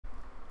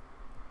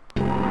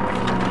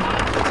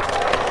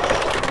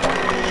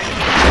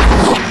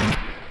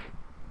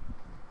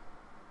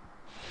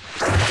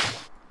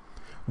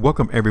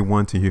Welcome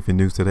everyone to HueFin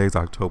News. Today is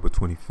October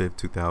 25th,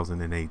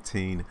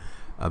 2018.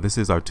 This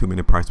is our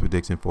 2-minute price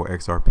prediction for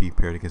XRP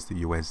paired against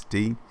the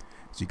USD.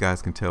 As you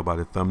guys can tell by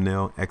the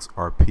thumbnail,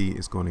 XRP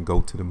is going to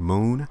go to the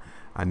moon.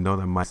 I know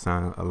that might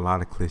sound a lot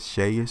of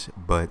cliche-ish,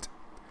 but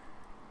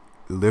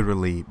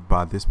literally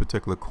by this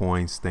particular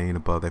coin staying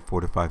above that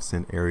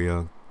 45-cent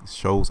area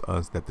shows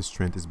us that the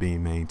strength is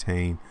being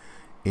maintained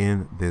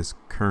in this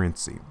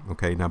currency.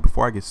 Okay, now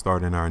before I get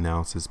started in our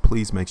analysis,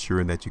 please make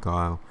sure that you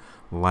guys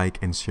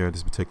like and share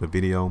this particular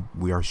video.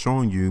 We are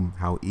showing you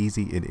how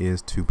easy it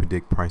is to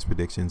predict price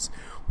predictions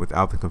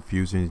without the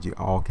confusion. As you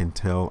all can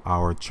tell,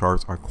 our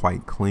charts are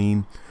quite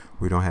clean.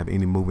 We don't have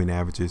any moving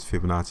averages,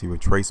 Fibonacci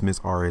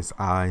retracements,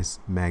 RSIs,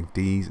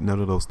 MACDs. None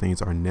of those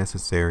things are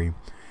necessary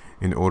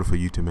in order for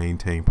you to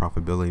maintain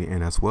profitability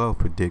and as well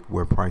predict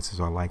where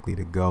prices are likely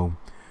to go.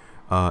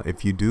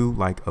 If you do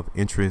like of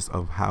interest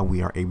of how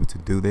we are able to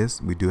do this,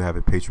 we do have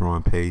a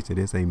Patreon page. It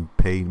is a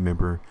paid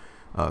member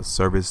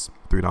service,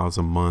 $3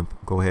 a month.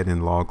 Go ahead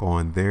and log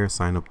on there,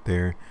 sign up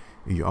there,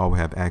 and you all will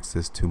have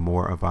access to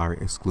more of our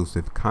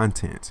exclusive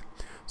content.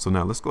 So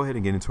now let's go ahead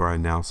and get into our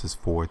analysis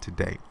for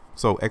today.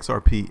 So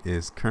XRP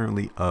is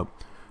currently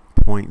up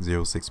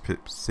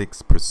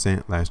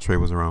 0.066%. Last trade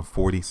was around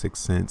 46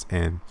 cents,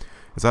 and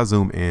as I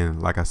zoom in,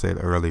 like I said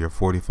earlier,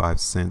 45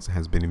 cents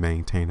has been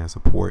maintained as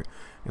support,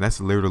 and that's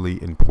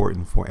literally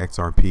important for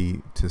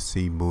XRP to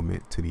see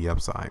movement to the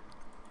upside.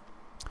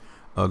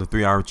 The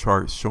 3-hour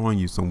chart showing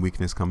you some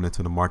weakness coming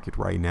into the market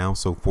right now.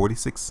 So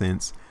 46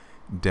 cents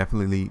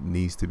definitely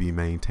needs to be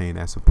maintained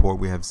as support.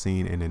 We have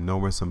seen an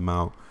enormous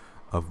amount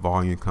of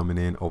volume coming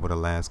in over the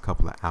last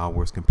couple of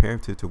hours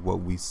compared to what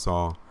we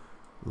saw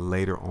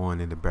later on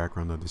in the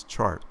background of this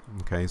chart.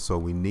 Okay, so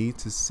we need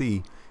to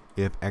see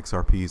if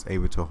XRP is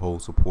able to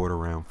hold support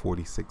around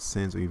 46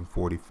 cents or even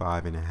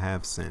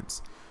 45.5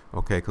 cents.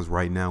 Okay, because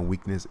right now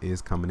weakness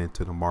is coming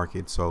into the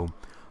market. So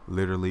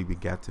literally we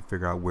got to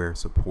figure out where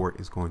support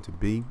is going to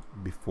be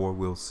before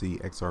we'll see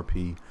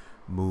XRP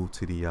move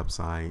to the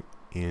upside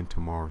in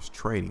tomorrow's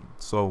trading.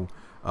 So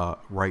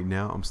right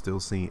now I'm still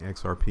seeing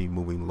XRP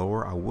moving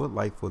lower. I would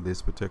like for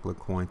this particular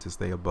coin to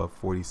stay above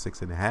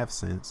 46.5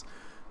 cents.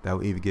 That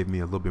will even give me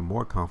a little bit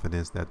more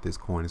confidence that this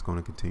coin is going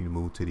to continue to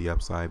move to the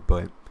upside.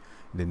 But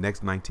in the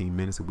next 19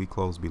 minutes, if we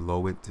close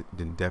below it,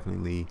 then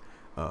definitely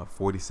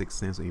 46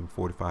 cents or even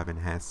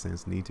 45.5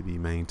 cents need to be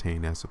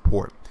maintained as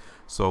support.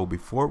 So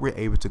before we're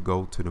able to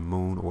go to the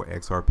moon, or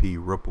XRP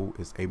Ripple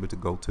is able to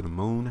go to the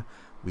moon,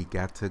 we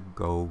got to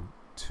go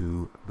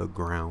to the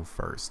ground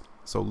first.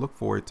 So look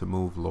for it to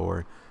move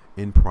lower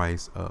in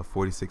price.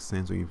 46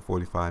 cents or even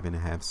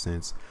 45.5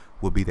 cents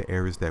will be the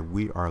areas that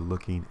we are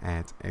looking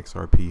at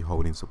XRP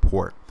holding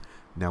support.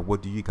 Now,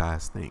 what do you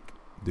guys think?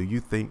 Do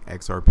you think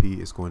XRP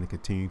is going to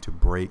continue to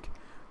break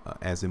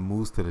as it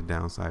moves to the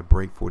downside,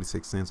 break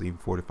 46 cents or even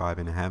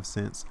 45.5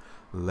 cents?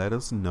 Let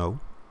us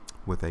know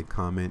with a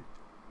comment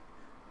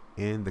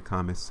in the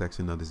comment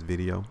section of this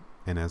video,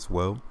 and as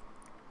well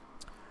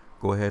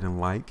go ahead and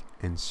like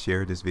and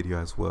share this video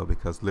as well,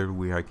 because literally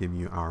we are giving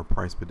you our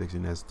price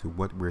prediction as to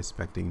what we're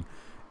expecting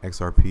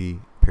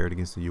XRP paired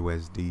against the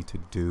USD to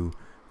do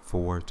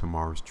for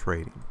tomorrow's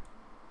trading.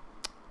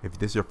 If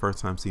this is your first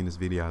time seeing this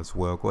video as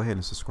well, go ahead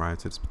and subscribe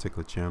to this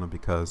particular channel,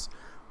 because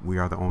we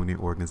are the only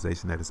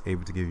organization that is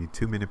able to give you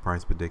 2-minute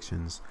price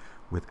predictions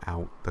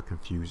without the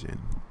confusion.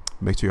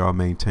 Make sure y'all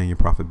maintain your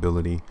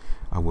profitability.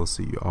 I will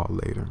see you all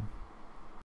later.